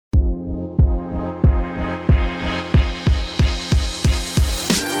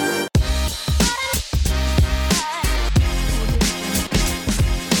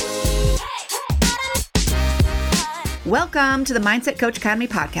Welcome to the Mindset Coach Academy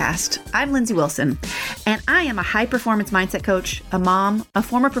podcast. I'm Lindsay Wilson, and I am a high-performance mindset coach, a mom, a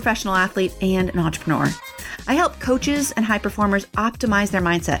former professional athlete, and an entrepreneur. I help coaches and high performers optimize their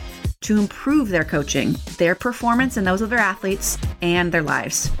mindset to improve their coaching, their performance, and those of their athletes, and their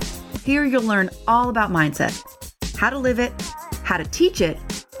lives. Here you'll learn all about mindset, how to live it, how to teach it,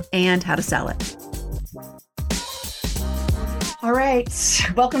 and how to sell it. All right.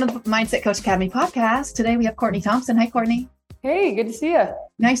 Welcome to the Mindset Coach Academy podcast. Today we have Courtney Thompson. Hi, Courtney. Hey, good to see you.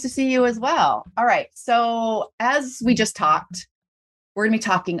 Nice to see you as well. All right. So as we just talked, we're going to be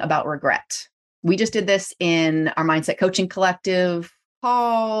talking about regret. We just did this in our Mindset Coaching Collective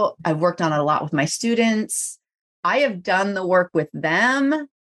call. I've worked on it a lot with my students. I have done the work with them.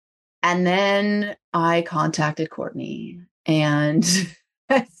 And then I contacted Courtney and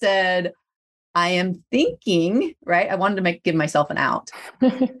I said, I am thinking, right? I wanted to give myself an out.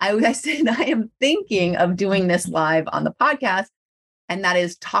 I said, I am thinking of doing this live on the podcast. And that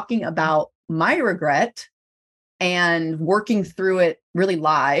is talking about my regret and working through it really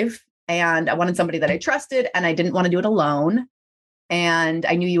live. And I wanted somebody that I trusted and I didn't want to do it alone. And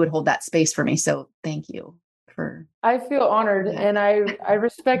I knew you would hold that space for me. So thank you for. I feel honored and I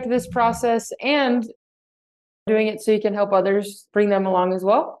respect this process and doing it so you can help others, bring them along as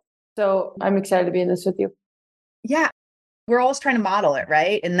well. So I'm excited to be in this with you. Yeah. We're always trying to model it,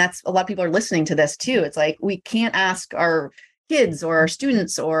 right? And that's a lot of people are listening to this too. It's like, we can't ask our kids or our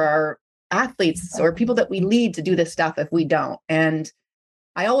students or our athletes or people that we lead to do this stuff if we don't. And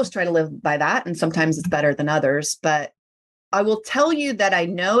I always try to live by that. And sometimes it's better than others, but I will tell you that I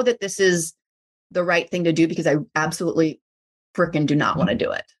know that this is the right thing to do because I absolutely freaking do not want to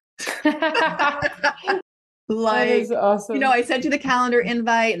do it. That is awesome. I sent you the calendar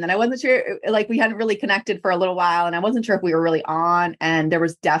invite and then I wasn't sure, like we hadn't really connected for a little while and I wasn't sure if we were really on. And there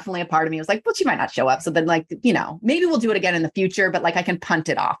was definitely a part of me was like, well, she might not show up. So then maybe we'll do it again in the future, but like I can punt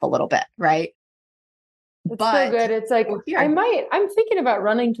it off a little bit. Right. It's so good. It's like, I'm thinking about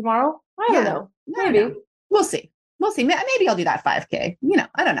running tomorrow. I don't know. Maybe. We'll see. Maybe I'll do that 5K.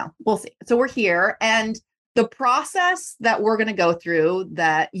 I don't know. We'll see. So we're here. And the process that we're going to go through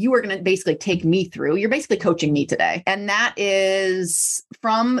that you are going to basically take me through, you're basically coaching me today. And that is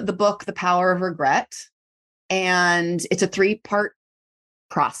from the book, The Power of Regret. And it's a 3-part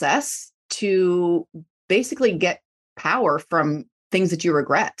process to basically get power from things that you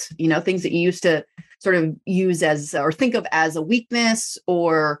regret, things that you used to sort of use as, or think of as a weakness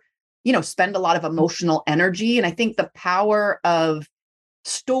or, spend a lot of emotional energy. And I think the power of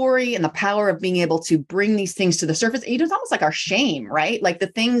story and the power of being able to bring these things to the surface, it's almost like our shame, right? Like the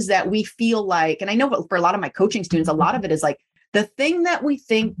things that we feel like, and I know for a lot of my coaching students, a lot of it is like the thing that we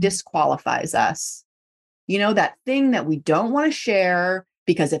think disqualifies us, that thing that we don't want to share,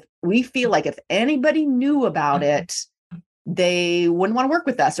 because if we feel like if anybody knew about it, they wouldn't want to work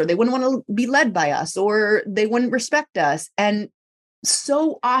with us, or they wouldn't want to be led by us, or they wouldn't respect us. And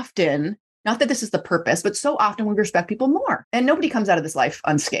so often, not that this is the purpose, but so often we respect people more. And nobody comes out of this life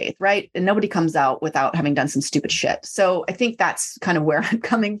unscathed, right? And nobody comes out without having done some stupid shit. So I think that's kind of where I'm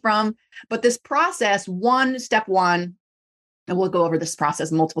coming from. But this process, step one, and we'll go over this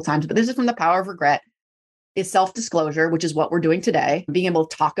process multiple times, but this is from The Power of Regret, is self-disclosure, which is what we're doing today. Being able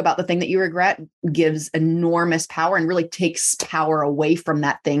to talk about the thing that you regret gives enormous power and really takes power away from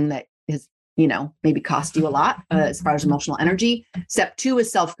that thing that is maybe cost you a lot as far as emotional energy. Step 2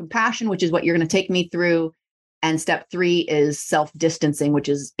 is self-compassion, which is what you're going to take me through. And step 3 is self-distancing, which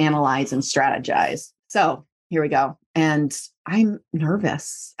is analyze and strategize. So here we go. And I'm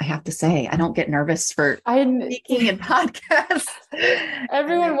nervous, I have to say. I don't get nervous for speaking in podcasts.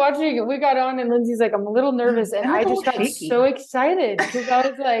 Everyone watching, we got on and Lindsay's like, I'm a little nervous. And I just got so excited because I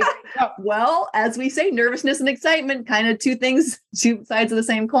was like, well, as we say, nervousness and excitement, kind of two sides of the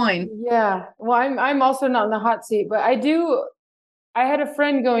same coin. Yeah. Well, I'm also not in the hot seat, but I had a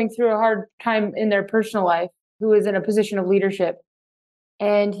friend going through a hard time in their personal life who was in a position of leadership.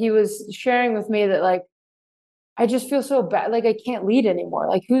 And he was sharing with me that like, I just feel so bad. Like I can't lead anymore.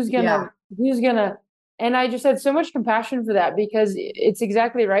 Like who's gonna, and I just had so much compassion for that because it's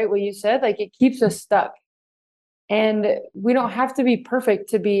exactly right what you said. Like it keeps us stuck and we don't have to be perfect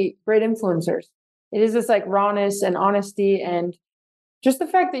to be great influencers. It is this like rawness and honesty and just the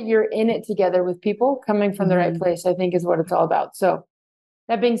fact that you're in it together with people coming from the right place, I think is what it's all about. So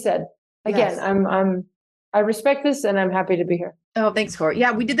that being said, again, yes. I respect this and I'm happy to be here. Oh, thanks, Corey.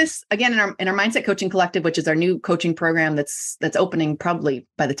 Yeah, we did this again in our Mindset Coaching Collective, which is our new coaching program that's opening probably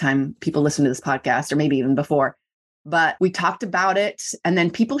by the time people listen to this podcast or maybe even before. But we talked about it and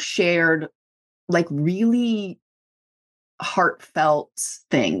then people shared like really heartfelt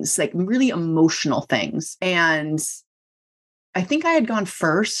things, like really emotional things. And I think I had gone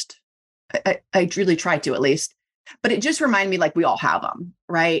first. I really tried to, at least, but it just reminded me like we all have them,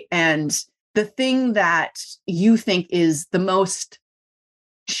 right? And the thing that you think is the most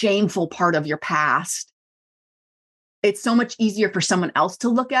shameful part of your past, it's so much easier for someone else to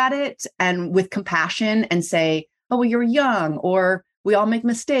look at it and with compassion and say, oh, well, you're young, or we all make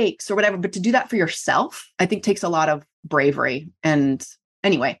mistakes or whatever. But to do that for yourself, I think takes a lot of bravery. And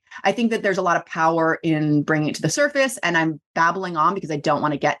anyway, I think that there's a lot of power in bringing it to the surface, and I'm babbling on because I don't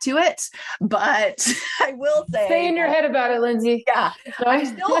want to get to it, but I will say, stay in your head about it, Lindsay. Yeah,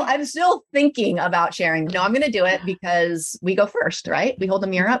 I'm still thinking about sharing. No, I'm going to do it because we go first, right? We hold the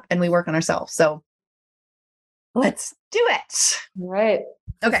mirror up and we work on ourselves. So let's do it. Right.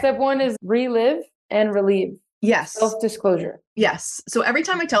 Okay. Step 1 is relive and relieve. Yes. Self-disclosure. Yes. So every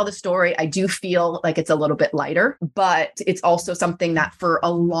time I tell the story, I do feel like it's a little bit lighter, but it's also something that for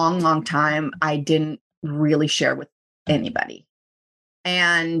a long, long time, I didn't really share with anybody.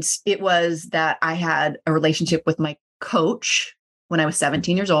 And it was that I had a relationship with my coach when I was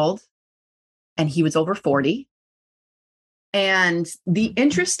 17 years old, and he was over 40. And the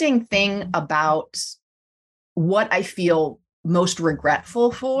interesting thing about what I feel most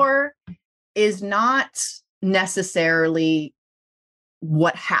regretful for is not necessarily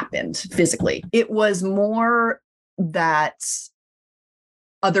what happened physically. It was more that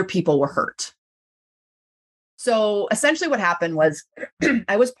other people were hurt. So essentially what happened was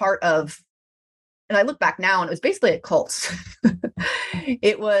I was part of, and I look back now and it was basically a cult.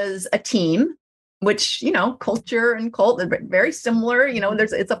 It was a team, which, culture and cult are very similar,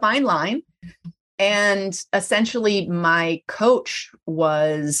 it's a fine line. And essentially my coach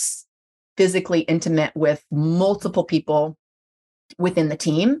was physically intimate with multiple people within the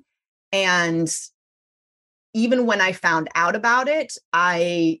team. And even when I found out about it,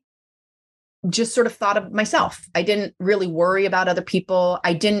 I just sort of thought of myself. I didn't really worry about other people.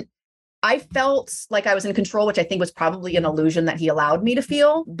 I felt like I was in control, which I think was probably an illusion that he allowed me to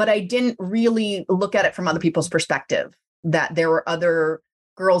feel, but I didn't really look at it from other people's perspective, that there were other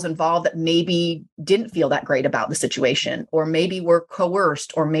girls involved that maybe didn't feel that great about the situation, or maybe were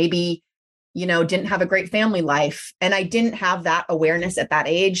coerced, or maybe, didn't have a great family life. And I didn't have that awareness at that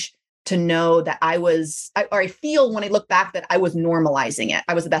age to know that I feel when I look back that I was normalizing it.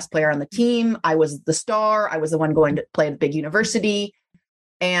 I was the best player on the team. I was the star. I was the one going to play at a big university.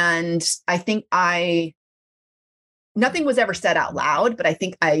 And I think nothing was ever said out loud, but I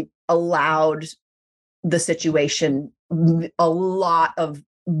think I allowed the situation, a lot of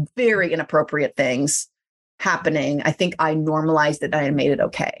very inappropriate things happening. I think I normalized it and I made it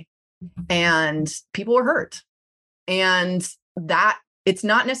okay. And people were hurt. And that it's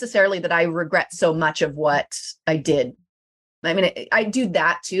not necessarily that I regret so much of what I did. I mean, I do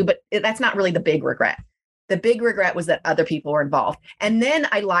that too, but that's not really the big regret. The big regret was that other people were involved. And then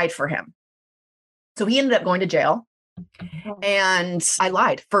I lied for him. So he ended up going to jail. And I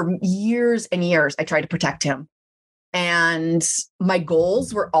lied for years and years. I tried to protect him. And my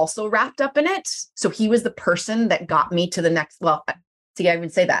goals were also wrapped up in it. So he was the person that got me to the next, see, I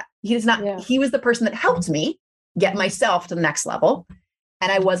would say that. He was the person that helped me get myself to the next level.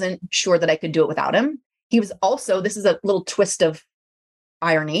 And I wasn't sure that I could do it without him. He was also, this is a little twist of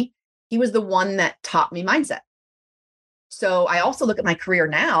irony, he was the one that taught me mindset. So I also look at my career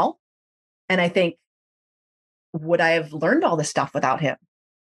now and I think, would I have learned all this stuff without him?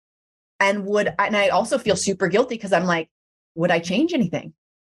 And I also feel super guilty because I'm like, would I change anything?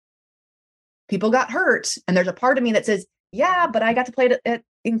 People got hurt. And there's a part of me that says, yeah, but I got to play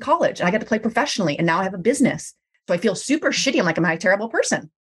in college. I got to play professionally. And now I have a business. So I feel super shitty. I'm like, am I a terrible person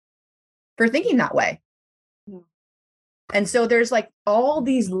for thinking that way? Yeah. And so there's like all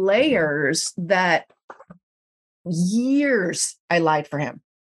these layers that years I lied for him.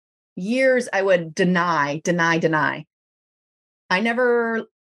 Years I would deny. I never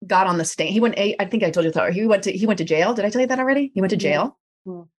got on the stand. I think I told you that. He went to jail. Did I tell you that already? He went to jail.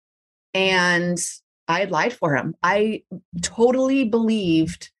 Yeah. And I had lied for him. I totally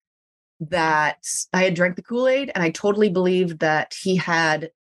believed that I had drank the Kool-Aid, and I totally believed that he had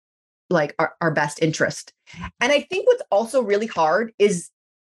like our best interest. And I think what's also really hard is,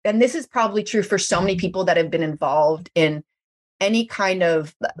 and this is probably true for so many people that have been involved in any kind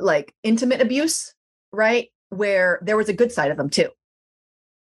of like intimate abuse, right? Where there was a good side of them too.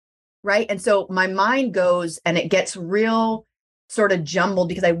 Right. And so my mind goes and it gets real sort of jumbled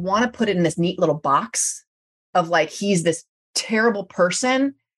because I want to put it in this neat little box of like, he's this terrible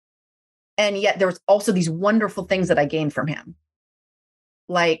person. And yet there was also these wonderful things that I gained from him.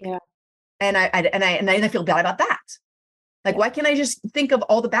 Like, yeah. and I feel bad about that. Like, why can't I just think of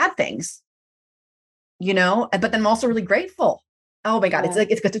all the bad things? but then I'm also really grateful. Oh my God. Yeah.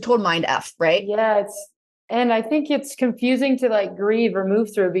 It's a total mind F, right? Yeah, and I think it's confusing to like grieve or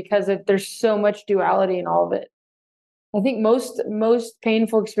move through because there's so much duality in all of it. I think most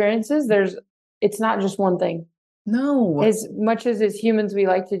painful experiences, it's not just one thing. No. As much as humans, we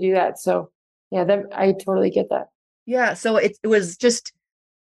like to do that. So yeah, that I totally get that. Yeah. So it was just,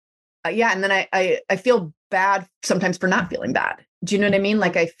 yeah. And then I feel bad sometimes for not feeling bad. Do you know what I mean?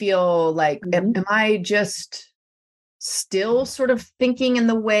 Like, I feel like, am I just still sort of thinking in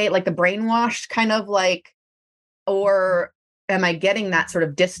the way, like the brainwashed kind of like, or am I getting that sort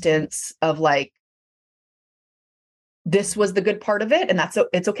of distance of like, this was the good part of it, and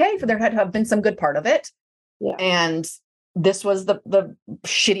it's okay for there to have been some good part of it. Yeah. And this was the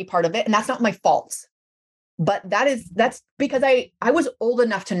shitty part of it, and that's not my fault. But that's because I was old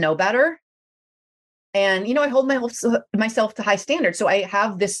enough to know better. And, I hold myself to high standards. So I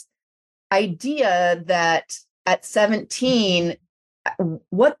have this idea that at 17,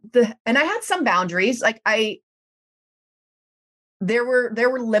 and I had some boundaries. Like there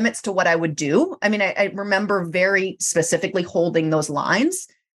were limits to what I would do. I mean, I remember very specifically holding those lines,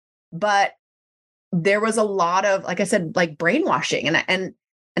 but there was a lot of, like I said, like brainwashing. And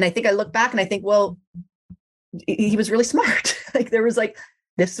I think I look back and I think, well, he was really smart. Like there was like,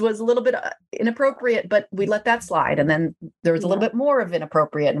 this was a little bit inappropriate, but we let that slide. And then there was a little bit more of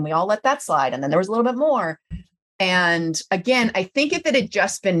inappropriate and we all let that slide. And then there was a little bit more. And again, I think if it had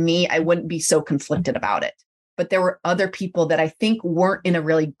just been me, I wouldn't be so conflicted about it. But there were other people that I think weren't in a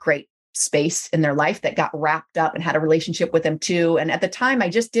really great space in their life that got wrapped up and had a relationship with him too. And at the time, I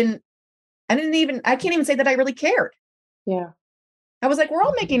can't even say that I really cared. Yeah. I was like, we're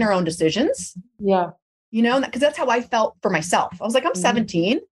all making our own decisions. Yeah. Because that's how I felt for myself. I was like, I'm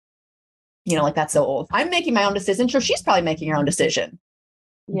 17, like that's so old. I'm making my own decision. So she's probably making her own decision.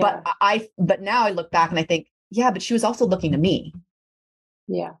 Yeah. But now I look back and I think, yeah, but she was also looking to me.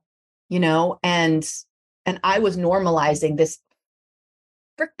 Yeah. And I was normalizing this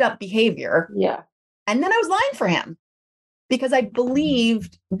fricked up behavior. Yeah. And then I was lying for him because I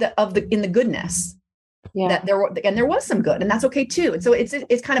believed in the goodness. Yeah. That there was some good, and that's okay too. And so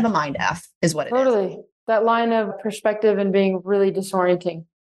it's kind of a mind F is what it is. Totally. That line of perspective and being really disorienting.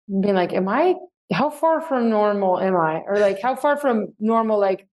 And being like, how far from normal am I? Or like, how far from normal,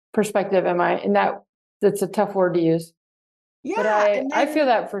 like perspective am I? And that's a tough word to use. Yeah. But I feel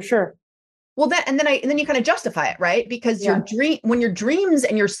that for sure. Well, and then you kind of justify it, right? Because when your dreams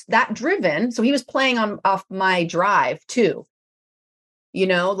and you're that driven, so he was playing off my drive too.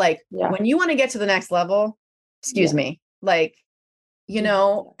 When you want to get to the next level, excuse me, like,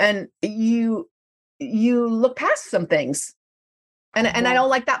 and you look past some things, and I don't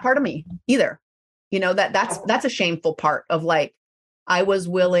like that part of me either. That's a shameful part of like, I was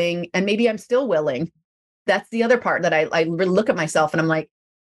willing, and maybe I'm still willing. That's the other part that I really look at myself and I'm like,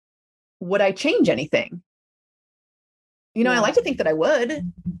 would I change anything? I like to think that I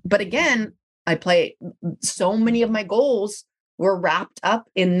would, but again, so many of my goals were wrapped up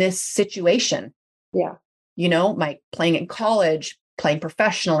in this situation. Yeah. My playing in college, playing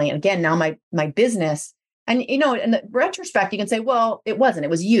professionally. And again, now my business. And, in the retrospect, you can say, well, it wasn't, it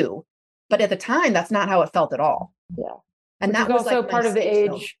was you. But at the time, that's not how it felt at all. Yeah. And that was also like part of the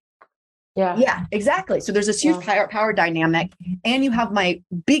age. Yeah. Yeah, exactly. So there's this huge power dynamic, and you have my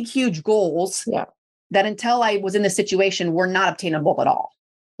big, huge goals that until I was in this situation were not obtainable at all.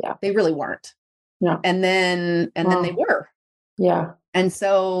 Yeah. They really weren't. Yeah. And then they were. Yeah. And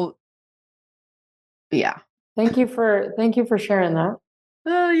so, yeah. Thank you for sharing that.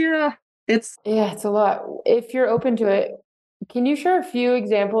 Oh yeah. It's a lot. If you're open to it, can you share a few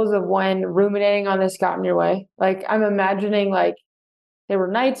examples of when ruminating on this got in your way? Like I'm imagining like there were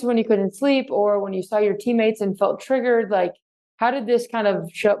nights when you couldn't sleep or when you saw your teammates and felt triggered. Like how did this kind of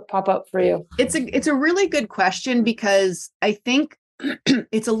pop up for you? It's a really good question because I think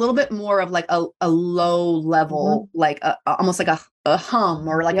it's a little bit more of like a low level, like almost like a hum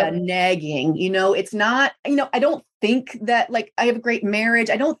or like a nagging, it's not, I don't think that like I have a great marriage.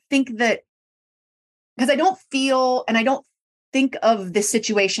 I don't think that because I don't feel, and I don't think of this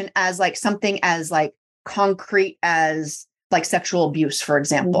situation as like something as like concrete as like sexual abuse, for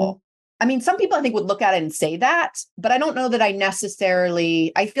example. I mean, some people I think would look at it and say that, but I don't know that I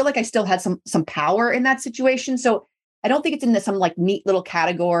feel like I still had some power in that situation. So I don't think it's in some like neat little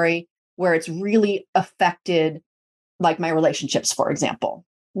category where it's really affected like my relationships, for example.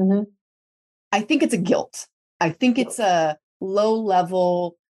 I think it's a guilt. I think it's a low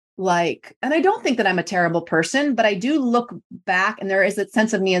level, like, and I don't think that I'm a terrible person, but I do look back and there is a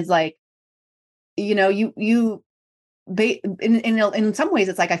sense of me as like, in some ways,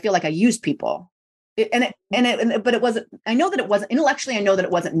 it's like, I feel like I used people. But it wasn't, I know that it wasn't intellectually, I know that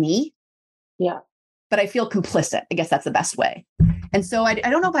it wasn't me. Yeah. But I feel complicit. I guess that's the best way. And so I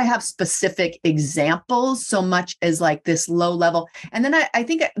don't know if I have specific examples so much as like this low level. And then I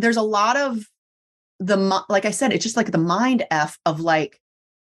think there's a lot of like I said, it's just like the mind F of like,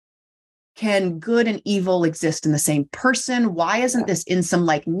 can good and evil exist in the same person? Why isn't this in some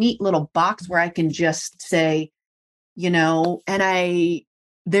like neat little box where I can just say, and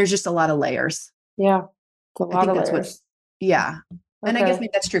there's just a lot of layers. Yeah. It's a lot of layers. Yeah. And I guess maybe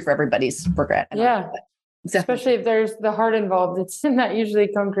that's true for everybody's regret. Yeah. Especially if there's the heart involved, it's not usually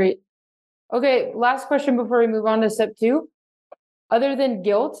concrete. Okay. Last question before we move on to step 2. Other than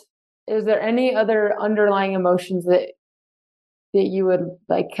guilt, is there any other underlying emotions that you would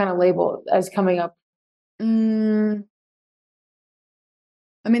like kind of label as coming up? I mean,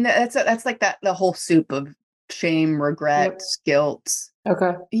 that's like the whole soup of shame, regret, guilt.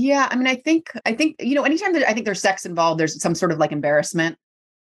 Okay. Yeah. I mean, I think, anytime that I think there's sex involved, there's some sort of like embarrassment.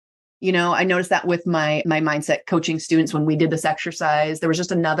 I noticed that with my mindset coaching students, when we did this exercise, there was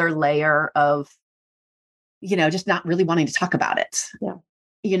just another layer of, just not really wanting to talk about it. Yeah.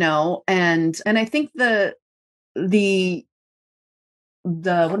 And I think the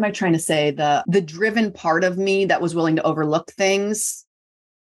what am I trying to say? The driven part of me that was willing to overlook things.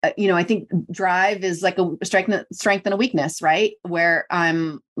 I think drive is like a strength and a weakness, right? Where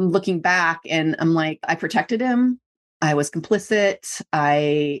I'm looking back and I'm like, I protected him. I was complicit.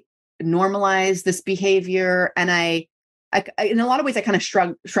 I normalized this behavior. And I in a lot of ways, I kind of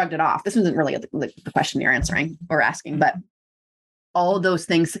shrugged it off. This wasn't really the question you're answering or asking, but all of those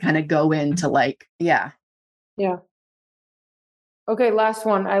things kind of go into like, yeah. Yeah. Okay. Last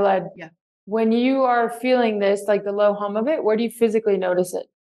one. I led. Yeah. When you are feeling this, like the low hum of it, where do you physically notice it?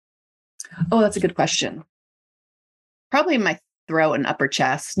 Oh, that's a good question. Probably in my throat and upper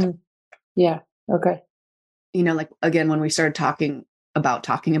chest. Yeah. Okay. Like again, when we started talking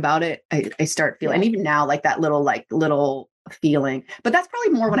about it, I start feeling, and even now, like that little feeling, but that's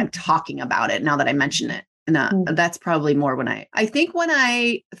probably more when I'm talking about it now that I mention it. And that's probably more when I think when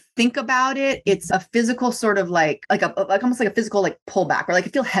I think about it, it's a physical sort of like almost like a physical like pullback, or like I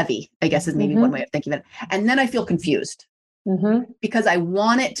feel heavy, I guess is maybe one way of thinking of it. And then I feel confused because I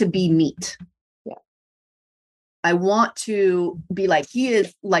want it to be neat. Yeah. I want to be like, he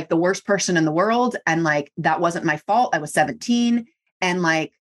is like the worst person in the world. And like, that wasn't my fault. I was 17. And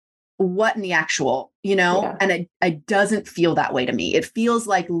like, what in the actual, and it doesn't feel that way to me. It feels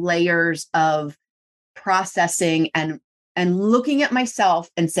like layers of processing and looking at myself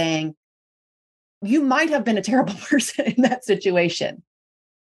and saying, you might have been a terrible person in that situation,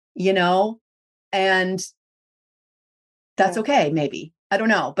 and that's okay. Maybe, I don't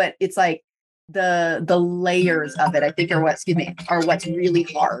know, but it's like the layers of it, I think are what's really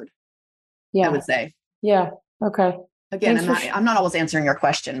hard. Yeah. I would say. Yeah. Okay. Again, I'm not always answering your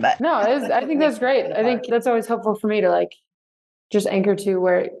question, but no, I think that's great. I think that's always helpful for me to like just anchor to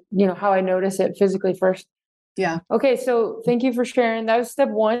where, how I notice it physically first. Yeah. Okay. So thank you for sharing. That was step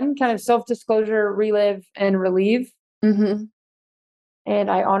 1, kind of self-disclosure, relive and relieve. And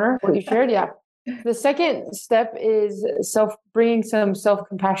I honor what you shared. Yeah. The second step is bringing some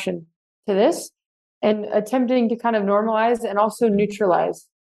self-compassion to this and attempting to kind of normalize and also neutralize.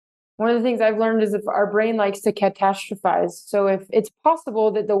 One of the things I've learned is if our brain likes to catastrophize. So if it's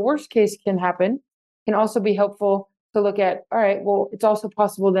possible that the worst case can happen, it can also be helpful to look at, all right, well, it's also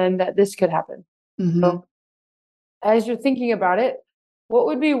possible then that this could happen. So as you're thinking about it, what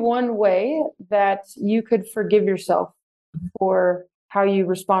would be one way that you could forgive yourself for how you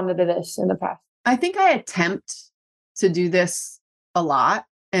responded to this in the past? I think I attempt to do this a lot.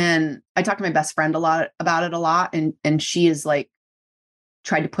 And I talk to my best friend about it a lot. And she is like,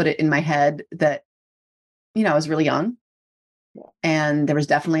 tried to put it in my head that, I was really young and there was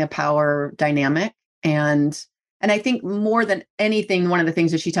definitely a power dynamic. And I think more than anything, one of the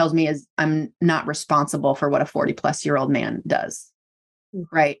things that she tells me is I'm not responsible for what a 40-plus-year-old man does.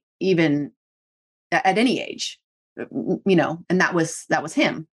 Right. Even at any age, and that was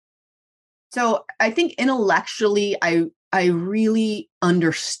him. So I think intellectually, I really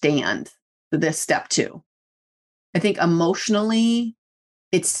understand this step 2. I think emotionally,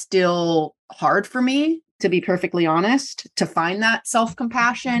 it's still hard for me, to be perfectly honest, to find that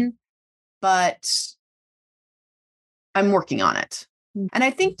self-compassion, but I'm working on it. And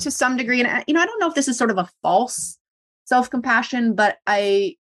I think to some degree, and I don't know if this is sort of a false self-compassion, but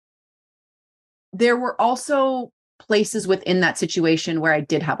there were also places within that situation where I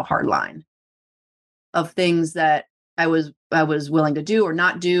did have a hard line of things that I was willing to do or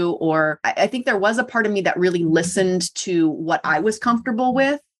not do. Or I think there was a part of me that really listened to what I was comfortable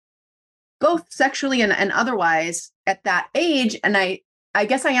with both sexually and otherwise at that age. And I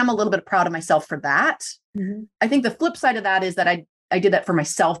guess I am a little bit proud of myself for that. Mhm. I think the flip side of that is that I did that for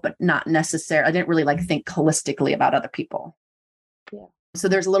myself, but not necessarily, I didn't really like think holistically about other people. Yeah. So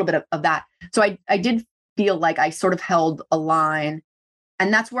there's a little bit of that. So I did feel like I sort of held a line,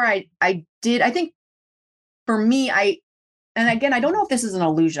 and that's where I think for me, and again, I don't know if this is an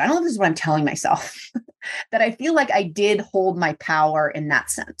illusion. I don't know if this is what I'm telling myself, that I feel like I did hold my power in that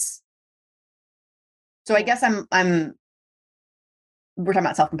sense. So I guess we're talking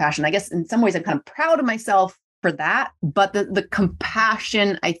about self-compassion. I guess in some ways I'm kind of proud of myself for that, but the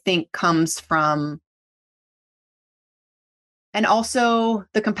compassion I think comes from, and also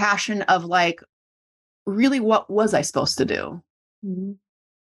the compassion of like, really, what was I supposed to do? Mhm.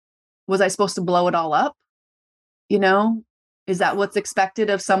 Was I supposed to blow it all up? You know, is that what's expected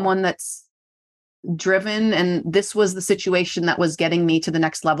of someone that's driven? And this was the situation that was getting me to the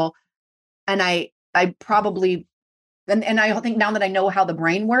next level. And I probably, and I think now that I know how the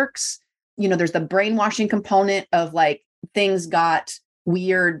brain works, you know, there's the brainwashing component of like things got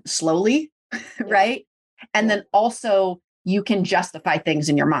weird slowly, right? And then also you can justify things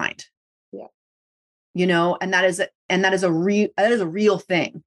in your mind. Yeah. You know, and that is a real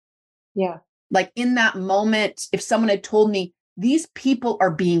thing. Yeah. Like in that moment, if someone had told me these people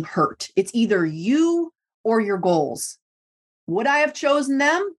are being hurt, it's either you or your goals, would I have chosen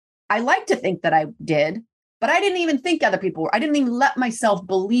them? I like to think that I did, but I didn't even think other people were. I didn't even let myself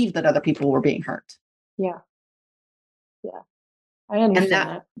believe that other people were being hurt. Yeah. Yeah. I understand And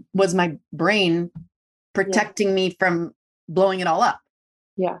that was my brain protecting me from blowing it all up.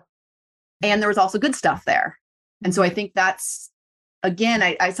 Yeah. And there was also good stuff there. And so I think that's, again,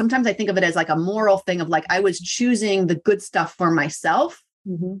 I sometimes I think of it as like a moral thing of like, I was choosing the good stuff for myself.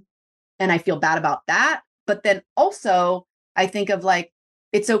 Mm-hmm. And I feel bad about that. But then also I think of like,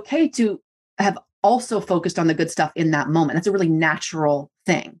 it's okay to have also focused on the good stuff in that moment. That's a really natural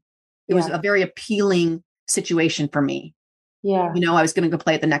thing. It was a very appealing situation for me. Yeah. You know, I was going to go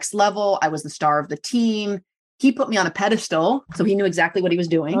play at the next level. I was the star of the team. He put me on a pedestal, so he knew exactly what he was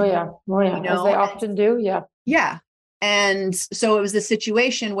doing. Oh yeah. You know? As they often do. Yeah. Yeah. And so it was this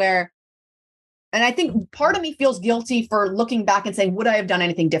situation where, and I think part of me feels guilty for looking back and saying, would I have done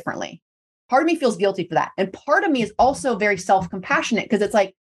anything differently? Part of me feels guilty for that. And part of me is also very self-compassionate because it's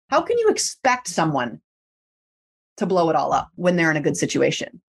like, how can you expect someone to blow it all up when they're in a good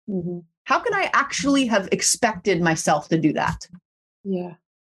situation? Mm-hmm. How can I actually have expected myself to do that? Yeah.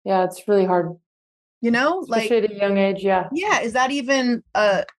 Yeah. It's really hard. You know, especially like at a young age. Yeah. Yeah. Is that even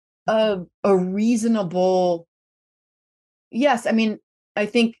a reasonable? Yes. I mean, I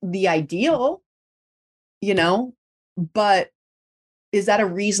think the ideal, you know, but is that a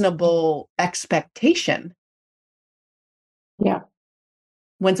reasonable expectation? Yeah.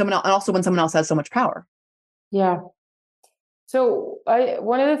 When someone else, and also when someone else has so much power. Yeah. So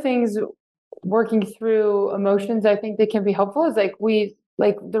one of the things working through emotions, I think that can be helpful is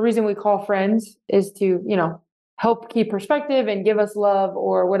like the reason we call friends is to, you know, help keep perspective and give us love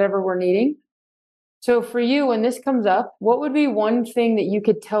or whatever we're needing. So for you, when this comes up, what would be one thing that you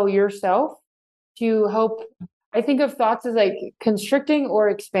could tell yourself to help? I think of thoughts as like constricting or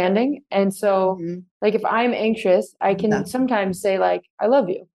expanding. And so like if I'm anxious, I can sometimes say like, I love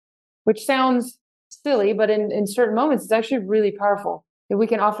you, which sounds silly, but in certain moments, it's actually really powerful. If we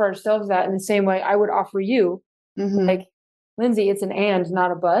can offer ourselves that in the same way I would offer you, like, Lindsay, it's an and,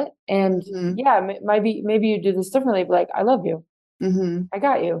 not a but. And yeah, maybe you do this differently, but like, I love you. I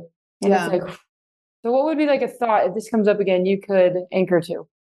got you. And it's like, so what would be like a thought if this comes up again, you could anchor to?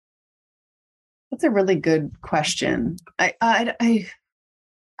 That's a really good question. I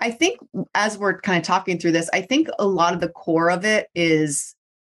think as we're kind of talking through this, I think a lot of the core of it is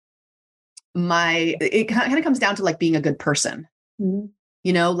it kind of comes down to like being a good person.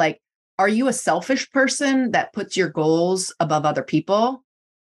 You know, like, are you a selfish person that puts your goals above other people?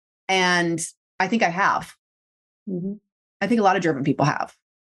 And I think I have. I think a lot of driven people have.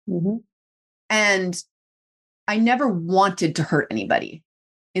 And I never wanted to hurt anybody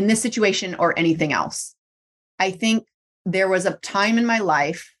in this situation or anything else. I think there was a time in my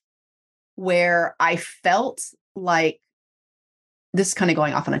life where I felt like, this is kind of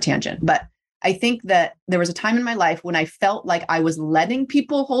going off on a tangent, but I think that there was a time in my life when I felt like I was letting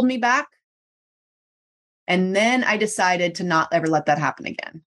people hold me back. And then I decided to not ever let that happen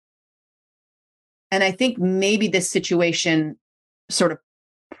again. And I think maybe this situation sort of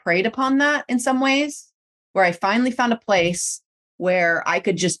preyed upon that in some ways, where I finally found a place where I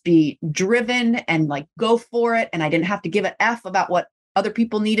could just be driven and like go for it. And I didn't have to give an F about what other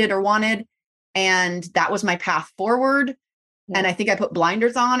people needed or wanted. And that was my path forward. And I think I put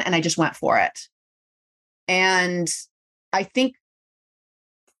blinders on and I just went for it. And I think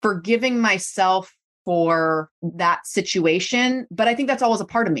forgiving myself for that situation, but I think that's always a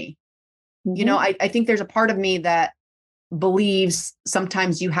part of me. You know, I think there's a part of me that believes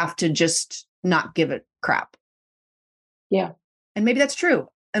sometimes you have to just not give a crap. Yeah. And maybe that's true.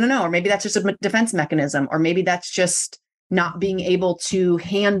 I don't know. Or maybe that's just a defense mechanism, or maybe that's just not being able to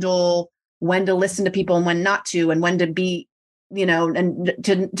handle when to listen to people and when not to, and when to be, you know, and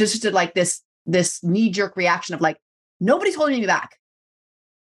to just to like this knee-jerk reaction of like, nobody's holding you back.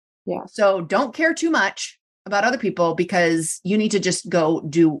 Yeah. So don't care too much about other people because you need to just go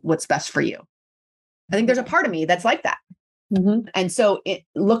do what's best for you. I think there's a part of me that's like that. And so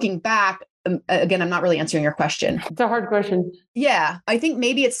looking back, again, I'm not really answering your question. It's a hard question. Yeah. I think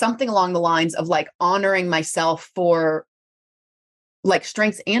maybe it's something along the lines of like honoring myself for like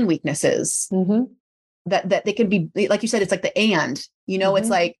strengths and weaknesses that they can be, like you said, it's like the, and, you know, it's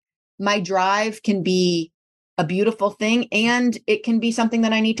like my drive can be a beautiful thing and it can be something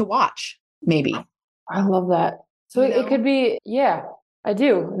that I need to watch. Maybe. I love that. So it could be, yeah, I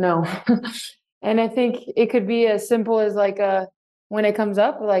do. No. And I think it could be as simple as like when it comes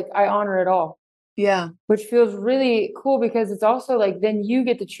up, like I honor it all. Yeah. Which feels really cool because it's also like, then you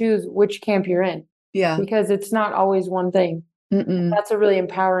get to choose which camp you're in. Yeah. Because it's not always one thing. That's a really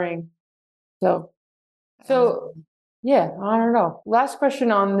empowering. So yeah, I don't know. Last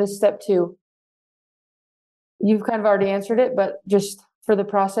question on this step 2. You've kind of already answered it, but just for the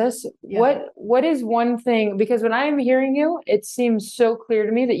process, what is one thing, because when I am hearing you, it seems so clear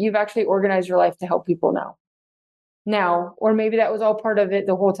to me that you've actually organized your life to help people now, or maybe that was all part of it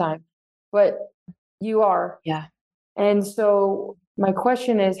the whole time, but you are. Yeah. And so my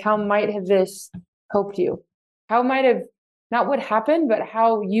question is, how might have this helped you? How might have, not what happened, but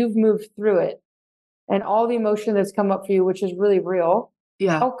how you've moved through it and all the emotion that's come up for you, which is really real.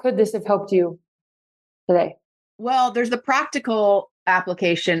 Yeah. How could this have helped you today? Well, there's the practical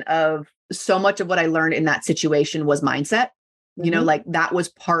application of so much of what I learned in that situation was mindset. You know, like that's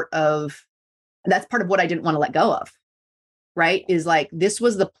part of what I didn't want to let go of. Right. Is like, this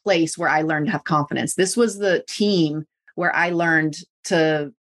was the place where I learned to have confidence. This was the team where I learned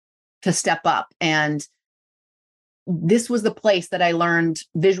to step up. And this was the place that I learned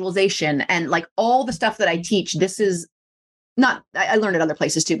visualization and like all the stuff that I teach. This is not, I learned it other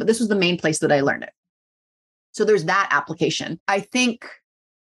places too, but this was the main place that I learned it. So there's that application. I think,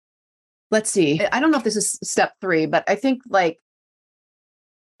 let's see, I don't know if this is step 3, but I think like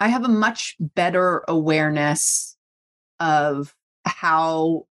I have a much better awareness of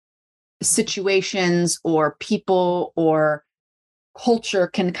how situations or people or culture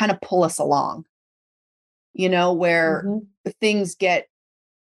can kind of pull us along, you know, where things get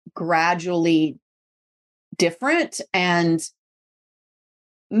gradually different. And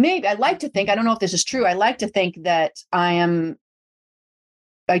maybe I like to think, I don't know if this is true. I like to think that I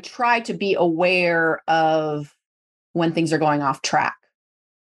try to be aware of when things are going off track.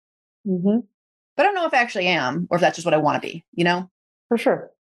 But I don't know if I actually am, or if that's just what I want to be, you know? For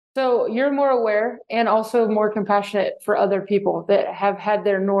sure. So you're more aware and also more compassionate for other people that have had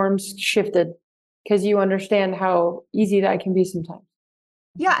their norms shifted because you understand how easy that can be sometimes.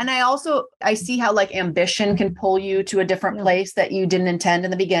 Yeah. And I see how like ambition can pull you to a different place that you didn't intend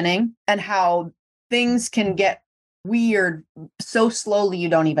in the beginning, and how things can get weird so slowly you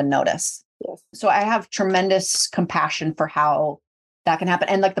don't even notice. Yes. So I have tremendous compassion for how that can happen,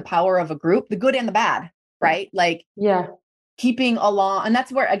 and like the power of a group, the good and the bad, right? Like, keeping along. And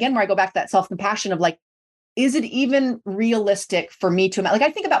that's where I go back to that self-compassion of like, is it even realistic for me to, like, I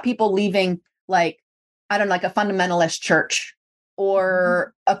think about people leaving, like, I don't know, like a fundamentalist church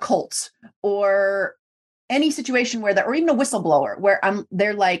or a cult or any situation where or even a whistleblower where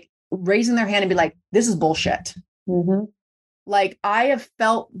they're like raising their hand and be like, this is bullshit. Like, I have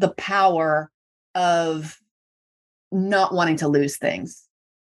felt the power of not wanting to lose things,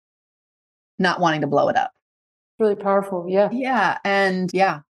 not wanting to blow it up. Really powerful. Yeah. Yeah. And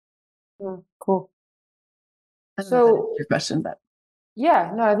cool. So your question, but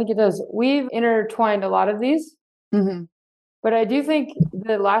yeah, no, I think it does. We've intertwined a lot of these, but I do think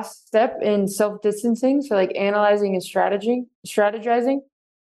the last step in self-distancing, so like analyzing and strategizing,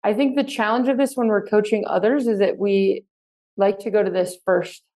 I think the challenge of this when we're coaching others is that we like to go to this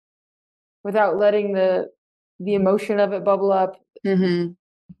first without letting the emotion of it bubble up,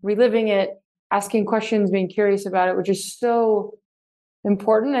 reliving it, asking questions, being curious about it, which is so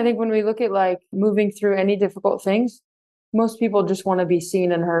important. I think when we look at like moving through any difficult things, most people just want to be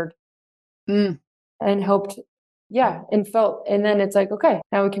seen and heard and helped. Yeah. And felt, and then it's like, okay,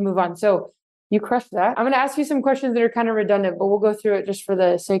 now we can move on. So You crushed that. I'm going to ask you some questions that are kind of redundant, but we'll go through it just for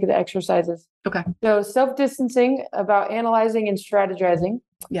the sake of the exercises. Okay. So self-distancing, about analyzing and strategizing.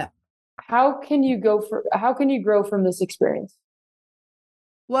 Yeah. How can you grow from this experience?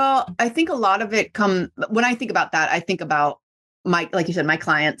 Well, I think a lot of it when I think about that, I think about like you said, my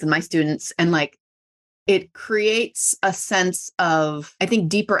clients and my students, and like it creates a sense of, I think,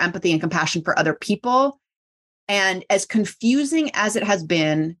 deeper empathy and compassion for other people. And as confusing as it has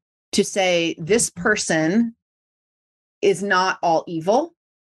been to say this person is not all evil,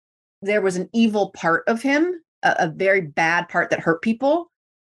 there was an evil part of him, a very bad part that hurt people.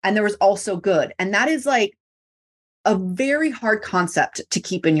 And there was also good. And that is like a very hard concept to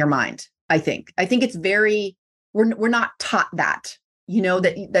keep in your mind. I think it's very, we're not taught that,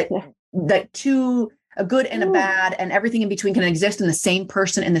 that two, a good and a bad and everything in between can exist in the same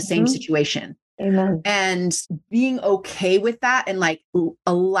person in the same situation. Amen. And being okay with that and like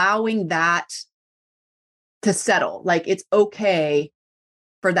allowing that to settle, like it's okay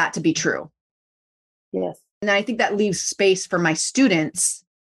for that to be true. Yes. And I think that leaves space for my students,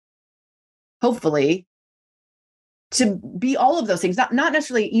 hopefully, to be all of those things, not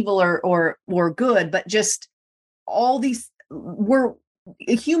necessarily evil or good, but just all these, we're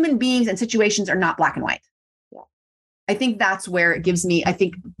human beings and situations are not black and white. I think that's where it gives me,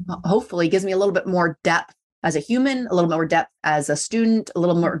 hopefully gives me a little bit more depth as a human, a little more depth as a student, a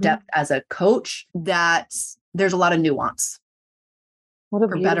little more depth as a coach, that there's a lot of nuance. What a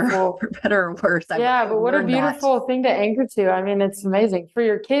beautiful, for better or worse. Yeah, but what a beautiful thing to anchor to. I mean, it's amazing for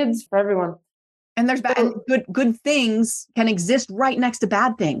your kids, for everyone. And there's and good things can exist right next to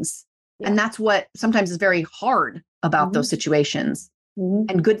bad things. Yeah. And that's what sometimes is very hard about those situations.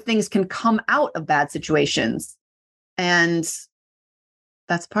 And good things can come out of bad situations. And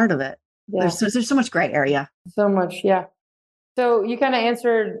that's part of it. Yeah. There's so much gray area. So much. Yeah. So you kind of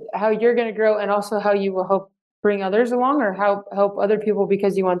answered how you're going to grow and also how you will help bring others along or help other people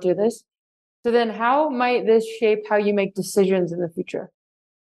because you want to do this. So then how might this shape how you make decisions in the future?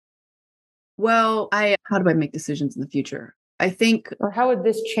 Well, how do I make decisions in the future? I think... Or how would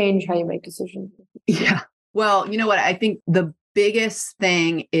this change how you make decisions? Yeah. Well, you know what? I think the biggest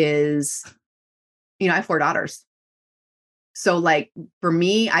thing is, I have 4 daughters. So like for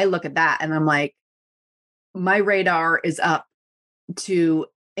me, I look at that and I'm like, my radar is up to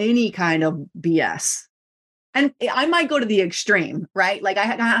any kind of BS. And I might go to the extreme, right? Like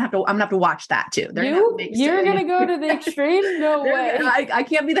I'm gonna have to watch that too. You're going to go to the extreme? No way. I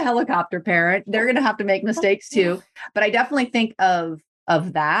can't be the helicopter parent. They're going to have to make mistakes too. But I definitely think of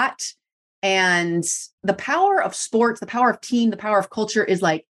that. And the power of sports, the power of team, the power of culture is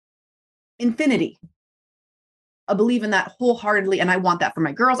like infinity. I believe in that wholeheartedly. And I want that for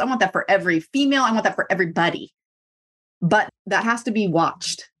my girls. I want that for every female. I want that for everybody. But that has to be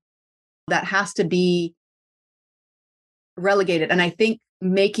watched. That has to be relegated. And I think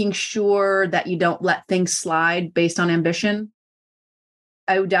making sure that you don't let things slide based on ambition.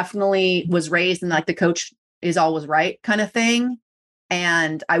 I definitely was raised in like the coach is always right kind of thing.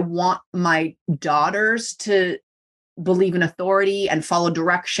 And I want my daughters to believe in authority and follow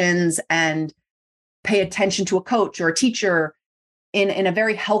directions and pay attention to a coach or a teacher in a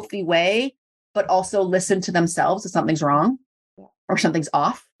very healthy way, but also listen to themselves if something's wrong or something's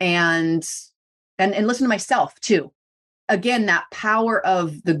off, and listen to myself too. Again, that power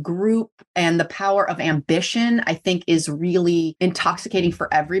of the group and the power of ambition, I think, is really intoxicating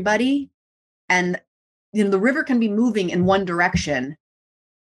for everybody. And the river can be moving in one direction,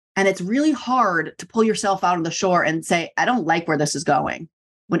 and it's really hard to pull yourself out on the shore and say, I don't like where this is going,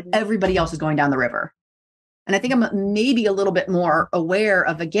 when everybody else is going down the river. And I think I'm maybe a little bit more aware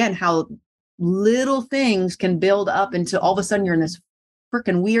of, again, how little things can build up into all of a sudden you're in this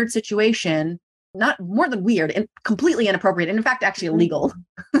freaking weird situation, not more than weird and completely inappropriate. And in fact, actually illegal.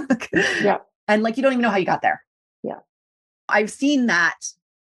 Yeah. And like, you don't even know how you got there. Yeah. I've seen that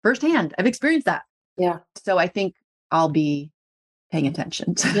firsthand. I've experienced that. Yeah. So I think I'll be paying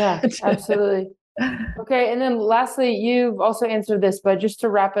attention. Yeah, absolutely. Okay. And then lastly, you've also answered this, but just to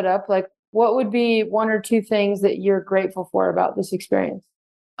wrap it up, like what would be 1 or 2 things that you're grateful for about this experience?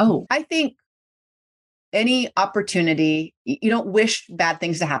 Oh, I think any opportunity, you don't wish bad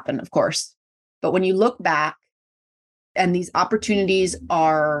things to happen, of course. But when you look back and these opportunities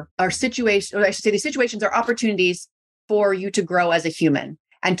are situations, or I should say these situations are opportunities for you to grow as a human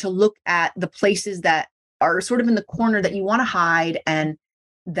and to look at the places that are sort of in the corner that you want to hide and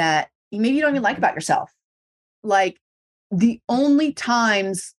that maybe you don't even like about yourself. Like the only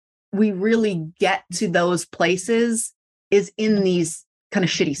times we really get to those places is in these kind of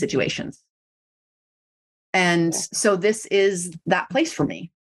shitty situations. And so this is that place for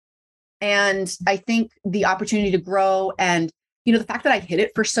me. And I think the opportunity to grow and, the fact that I hid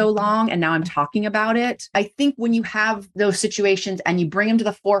it for so long and now I'm talking about it, I think when you have those situations and you bring them to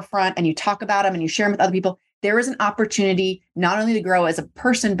the forefront and you talk about them and you share them with other people, there is an opportunity not only to grow as a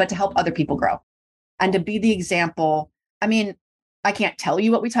person, but to help other people grow and to be the example. I mean, I can't tell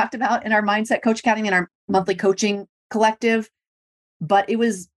you what we talked about in our Mindset Coach Academy and our monthly coaching collective, but it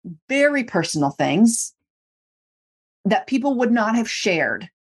was very personal things that people would not have shared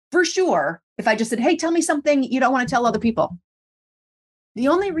for sure if I just said, hey, tell me something you don't want to tell other people. The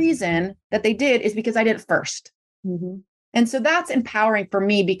only reason that they did is because I did it first. Mm-hmm. And so that's empowering for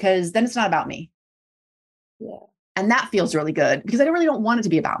me because then it's not about me. Yeah. And that feels really good because I really don't want it to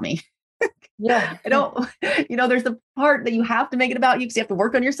be about me. Yeah. I don't, there's the part that you have to make it about you because you have to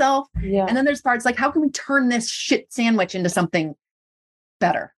work on yourself. Yeah. And then there's parts like, how can we turn this shit sandwich into something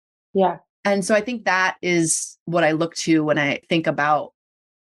better? Yeah. And so I think that is what I look to when I think about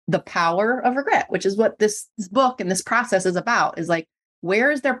the power of regret, which is what this book and this process is about, is like,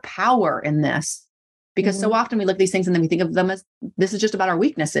 where is there power in this? Because so often we look at these things and then we think of them as this is just about our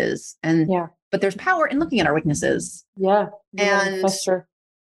weaknesses. And but there's power in looking at our weaknesses. Yeah. And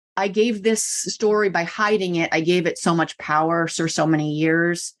I gave this story by hiding it. I gave it so much power for so many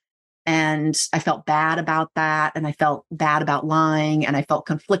years. And I felt bad about that. And I felt bad about lying and I felt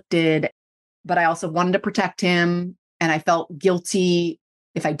conflicted, but I also wanted to protect him. And I felt guilty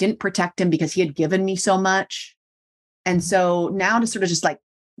if I didn't protect him because he had given me so much. And so now to sort of just like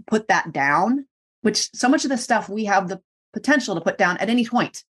put that down, which so much of the stuff we have the potential to put down at any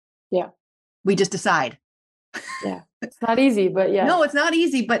point. Yeah. We just decide. Yeah. It's not easy, but yeah. No, it's not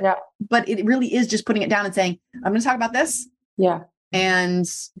easy, but it really is just putting it down and saying, I'm going to talk about this. Yeah. And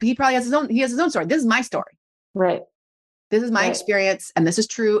he probably has his own story. This is my story. Right. This is my experience and this is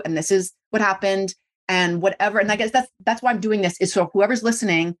true. And this is what happened and whatever. And I guess that's why I'm doing this is so whoever's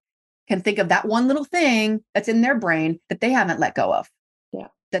listening can think of that one little thing that's in their brain that they haven't let go of. Yeah.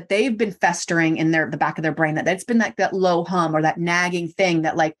 That they've been festering in the back of their brain, that's been like that low hum or that nagging thing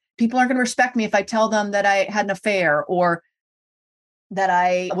that like, people aren't going to respect me if I tell them that I had an affair or that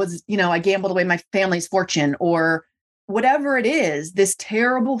I was, I gambled away my family's fortune or whatever it is, this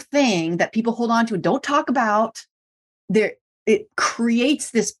terrible thing that people hold on to and don't talk about. It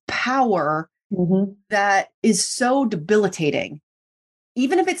creates this power that is so debilitating.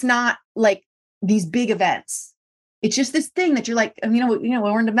 Even if it's not like these big events, it's just this thing that you're like,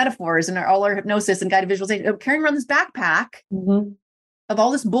 we're into metaphors and all our hypnosis and guided visualization, carrying around this backpack of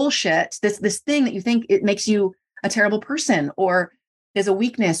all this bullshit, this thing that you think it makes you a terrible person or is a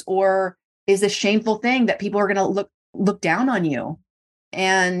weakness or is this shameful thing that people are going to look down on you.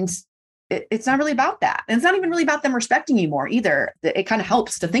 And it's not really about that. And it's not even really about them respecting you more either. It kind of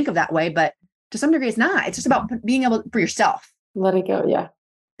helps to think of that way, but to some degree it's not. It's just about being able for yourself. Let it go. Yeah.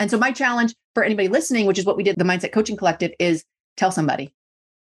 And so my challenge for anybody listening, which is what we did, the Mindset Coaching Collective, is tell somebody.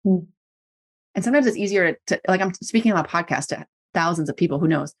 And sometimes it's easier to like, I'm speaking on a podcast to thousands of people, who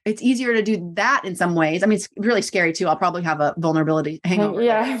knows? It's easier to do that in some ways. I mean, it's really scary too. I'll probably have a vulnerability hangover.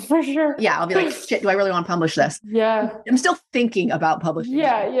 Yeah, for sure. Yeah. I'll be like, shit, do I really want to publish this? Yeah. I'm still thinking about publishing.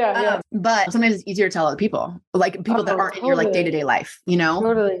 Yeah. But sometimes it's easier to tell other people, like people that aren't in your like day-to-day life,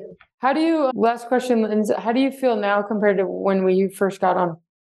 Totally. Last question, Lindsay, how do you feel now compared to when we first got on?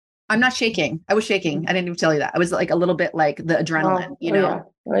 I'm not shaking. I was shaking. I didn't even tell you that. I was like a little bit like the adrenaline,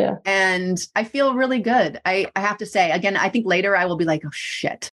 Oh, yeah. And I feel really good. I have to say, again, I think later I will be like, oh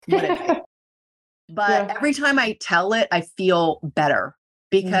shit. But every time I tell it, I feel better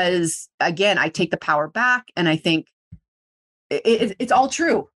because again, I take the power back and I think it's all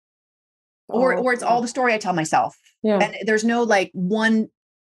true. Or it's all the story I tell myself. Yeah. And there's no like one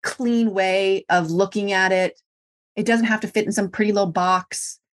clean way of looking at it. It doesn't have to fit in some pretty little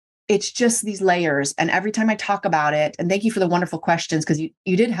box. It's just these layers. And every time I talk about it, and thank you for the wonderful questions, because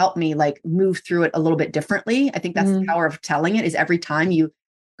you did help me like move through it a little bit differently. I think that's the power of telling it, is every time you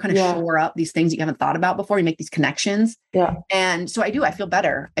kind of shore up these things that you haven't thought about before, you make these connections. Yeah. And so I feel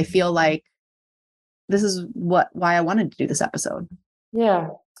better. I feel like this is why I wanted to do this episode. Yeah,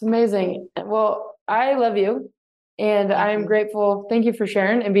 it's amazing. Well, I love you and I'm grateful. Thank you for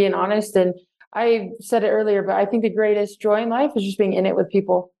sharing and being honest. And I said it earlier, but I think the greatest joy in life is just being in it with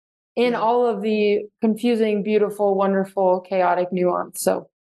people in all of the confusing, beautiful, wonderful, chaotic nuance. So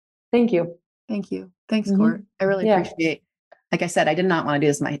thank you. Thank you. Thanks, Court. I really appreciate, like I said, I did not want to do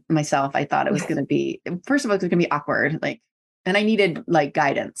this myself. I thought it was going to be, first of all, it was going to be awkward, and I needed like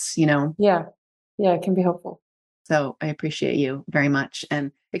guidance, Yeah. Yeah, it can be helpful. So I appreciate you very much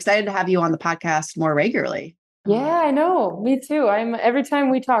and excited to have you on the podcast more regularly. Yeah, I know. Me too. Every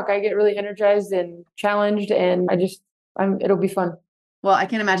time we talk, I get really energized and challenged and it'll be fun. Well, I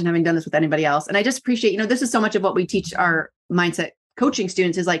can't imagine having done this with anybody else. And I just appreciate, this is so much of what we teach our mindset coaching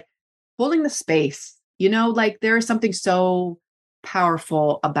students is like holding the space, like there is something so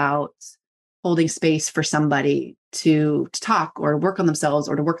powerful about holding space for somebody to talk or work on themselves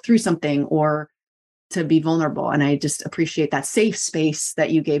or to work through something or to be vulnerable. And I just appreciate that safe space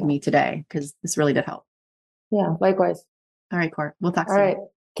that you gave me today, because this really did help. Yeah, likewise. All right, Court. We'll talk soon. All right.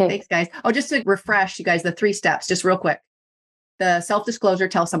 Okay. Thanks, guys. Oh, just to refresh you guys, the 3 steps, just real quick. The self-disclosure,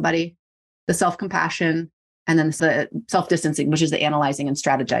 tell somebody, the self-compassion, and then the self-distancing, which is the analyzing and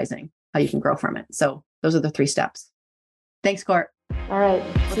strategizing, how you can grow from it. So those are the 3 steps. Thanks, Court. All right.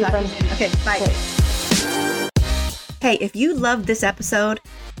 We'll see you, friends. Okay, bye. Okay. Hey, if you loved this episode,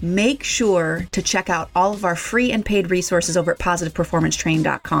 make sure to check out all of our free and paid resources over at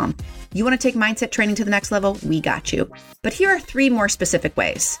positiveperformancetraining.com. You want to take mindset training to the next level? We got you. But here are 3 more specific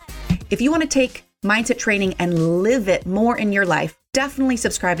ways. If you want to take mindset training and live it more in your life, definitely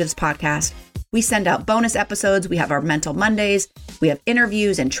subscribe to this podcast. We send out bonus episodes. We have our Mental Mondays. We have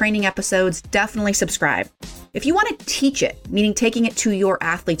interviews and training episodes. Definitely subscribe. If you want to teach it, meaning taking it to your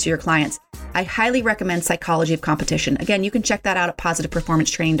athletes or your clients, I highly recommend Psychology of Competition. Again, you can check that out at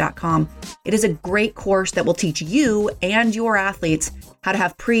positiveperformancetraining.com. It is a great course that will teach you and your athletes how to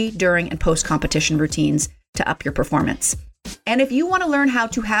have pre, during, and post-competition routines to up your performance. And if you want to learn how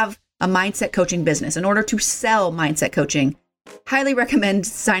to have a mindset coaching business in order to sell mindset coaching, highly recommend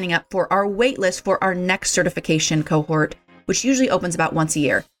signing up for our waitlist for our next certification cohort, which usually opens about once a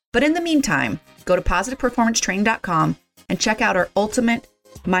year. But in the meantime, go to positiveperformancetraining.com and check out our ultimate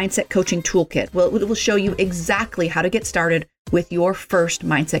mindset coaching toolkit. Well, it will show you exactly how to get started with your first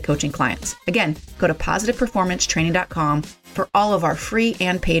mindset coaching clients. Again, go to positiveperformancetraining.com for all of our free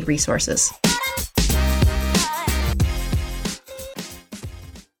and paid resources.